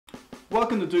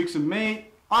Welcome to Dukes and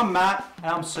Meat. I'm Matt. And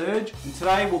I'm Serge. And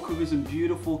today we're cooking some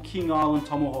beautiful King Island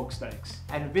tomahawk steaks.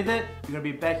 And with it, you're going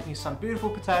to be baking some beautiful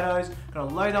potatoes. Going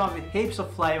to load them up with heaps of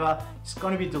flavour. It's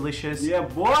going to be delicious. Yeah,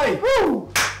 boy! Woo!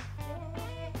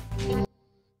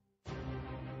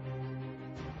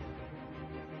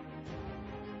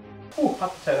 Ooh,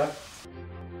 hot potato.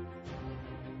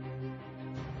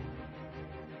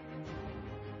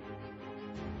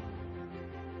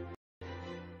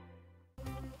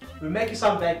 We're making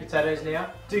some baked potatoes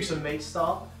now, do some meat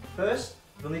style. First,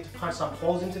 we'll need to punch some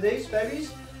holes into these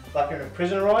babies, like you're in a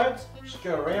prison riot. Just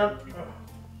go around.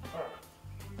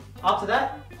 After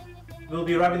that, we'll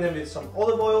be rubbing them with some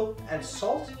olive oil and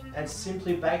salt and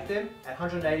simply bake them at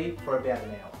 180 for about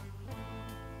an hour.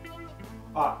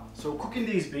 Alright, so we're cooking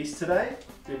these beasts today.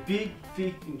 They're big,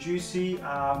 thick and juicy.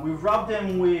 We've rubbed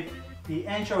them with the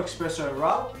Ancho Espresso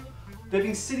rub. They've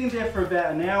been sitting there for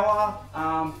about an hour.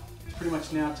 It's pretty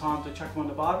much now time to chuck them on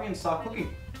the barbie and start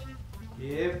cooking.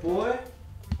 Yeah, boy.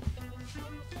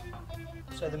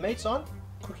 So the meat's on,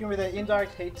 cooking with an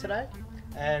indirect heat today,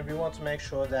 and we want to make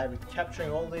sure that we're capturing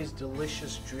all these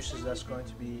delicious juices that's going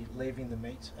to be leaving the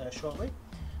meat shortly.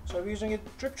 So we're using a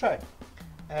drip tray,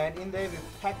 and in there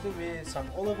we've packed it with some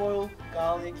olive oil,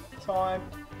 garlic, thyme,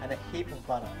 and a heap of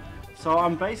butter. So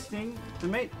I'm basting the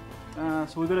meat.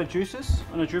 So we've got our juices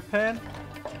on a drip pan.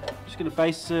 Just going to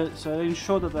baste it so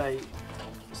ensure that they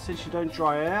essentially don't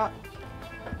dry out.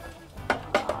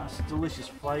 It's a delicious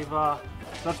flavour.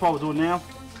 So that's what we're doing now.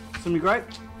 It's going to be great.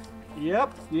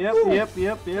 Yep.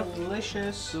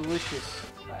 Delicious. Delicious.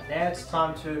 Right, now it's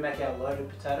time to make our loaded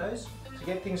potatoes. To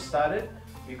get things started,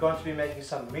 we're going to be making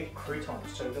some meat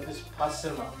croutons. So we've got this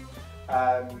pasilla.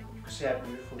 You can see how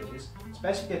beautiful it is. It's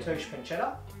basically a Turkish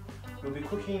pancetta. We'll be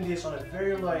cooking this on a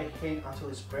very low heat until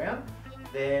it's brown.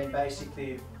 Then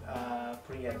basically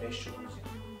putting our vegetables in.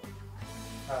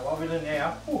 What we're doing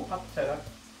now, hot potato,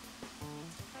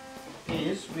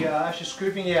 is we are actually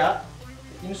scooping out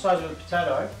the insides of the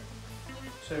potato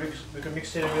so we can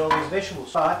mix it in with all these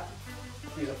vegetables. But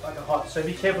these are fucking hot, so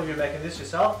be careful if you're making this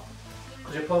yourself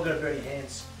because you're probably going to burn your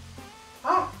hands.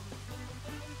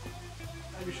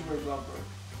 Maybe you should wear gloves,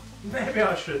 bro. Maybe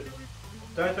I should.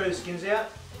 Don't throw the skins out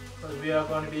because we are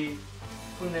going to be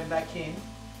putting them back in to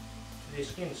these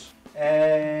skins.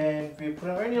 And we put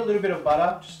only a little bit of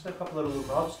butter, just a couple of little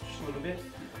knobs, just a little bit.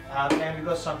 And we've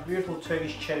got some beautiful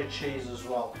Turkish cheddar cheese as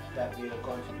well that we are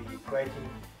going to be grating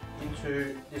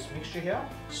into this mixture here.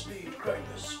 Speed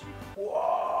greatness.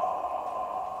 Wow.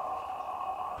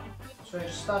 So it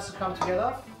just starts to come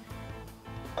together.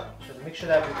 So the mixture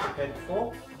that we prepared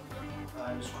before,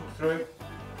 just cook through.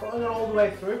 Probably not all the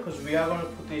way through because we are going to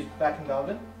put these back in the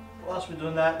oven. Whilst we're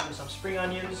doing that, with some spring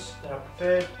onions that are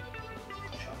prepared.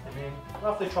 And then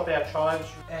roughly chop our chives,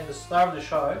 and the star of the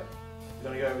show, we're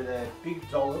going to go with a big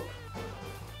dollop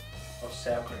of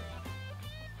sour cream.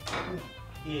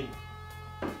 In.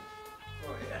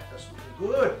 Oh yeah, that's looking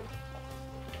good.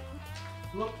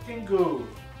 Looking good.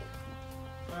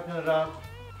 Open it up.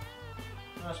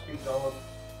 Nice big dollop.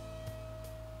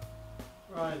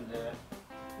 Right in there.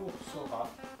 Oh, so hot.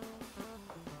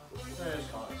 There's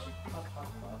hot.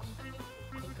 Hot.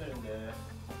 Put that in there.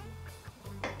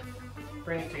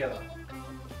 Bring it together.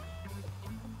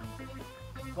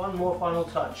 One more final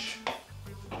touch.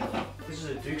 This is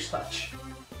a Duke's touch.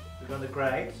 We're going to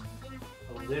grate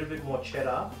a little bit more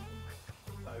cheddar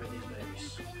over these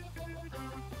babies.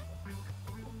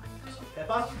 Some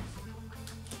pepper.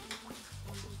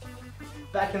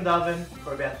 Back in the oven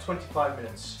for about 25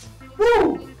 minutes.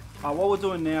 Woo! What we're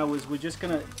doing now is we're just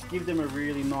going to give them a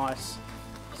really nice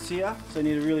sear. So you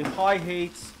need a really high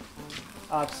heat.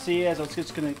 Sear, so it's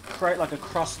just going to create like a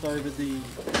crust over the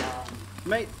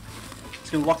meat. It's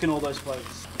going to lock in all those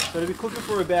flavors. So it'll be cooking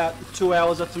for about 2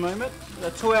 hours at the moment.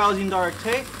 2 hours indirect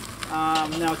heat.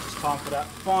 Now it's just time for that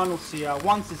final sear.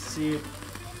 Once it's seared,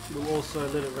 we'll also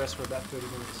let it rest for about 30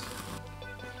 minutes.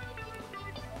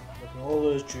 Look at all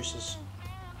those juices.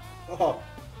 Oh,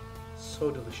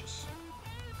 so delicious.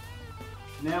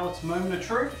 Now it's moment of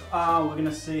truth. We're going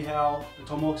to see how the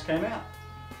tomahawks came out.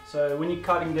 So when you're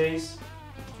cutting these,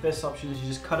 best option is you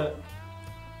just cut it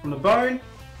from the bone.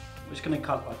 We're just going to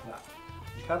cut like that.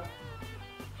 You cut.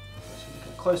 Just going to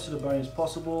get close to the bone as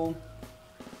possible.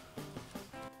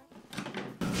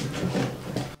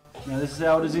 Now this is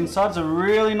how it is inside. It's a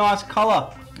really nice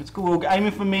colour. It's cool. We're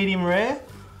aiming for medium rare,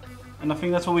 and I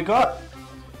think that's what we got.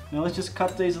 Now let's just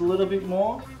cut these a little bit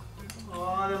more.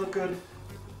 Oh, they look good.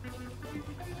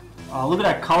 Oh, look at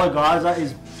that colour, guys. That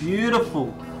is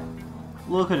beautiful.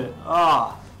 Look at it.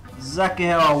 Exactly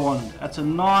how I wanted. That's a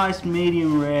nice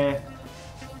medium rare.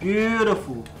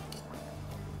 Beautiful.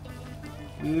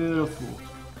 Beautiful.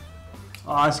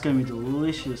 Oh, it's going to be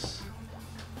delicious.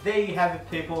 There you have it,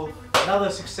 people. Another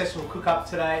successful cook up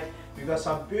today. We've got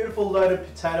some beautiful loaded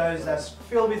potatoes that's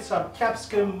filled with some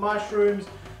capsicum, mushrooms,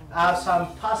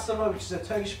 some pasta, which is a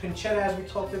Turkish pancetta as we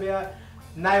talked about.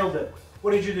 Nailed it.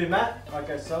 What did you do, Matt?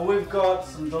 Okay, so we've got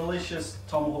some delicious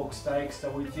tomahawk steaks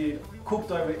that we did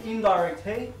cooked over indirect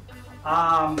heat.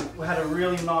 We had a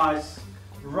really nice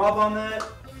rub on it.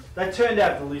 They turned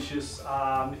out delicious.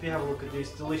 If you have a look at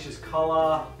this, delicious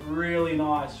colour, really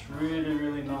nice,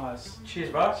 really nice. Cheers,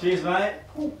 bro. Cheers, mate.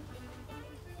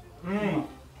 And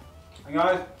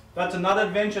guys, that's another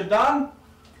adventure done.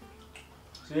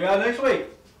 See you guys next week.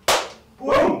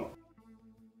 Boom!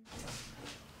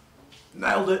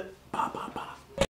 Nailed it. Ba, ba, ba.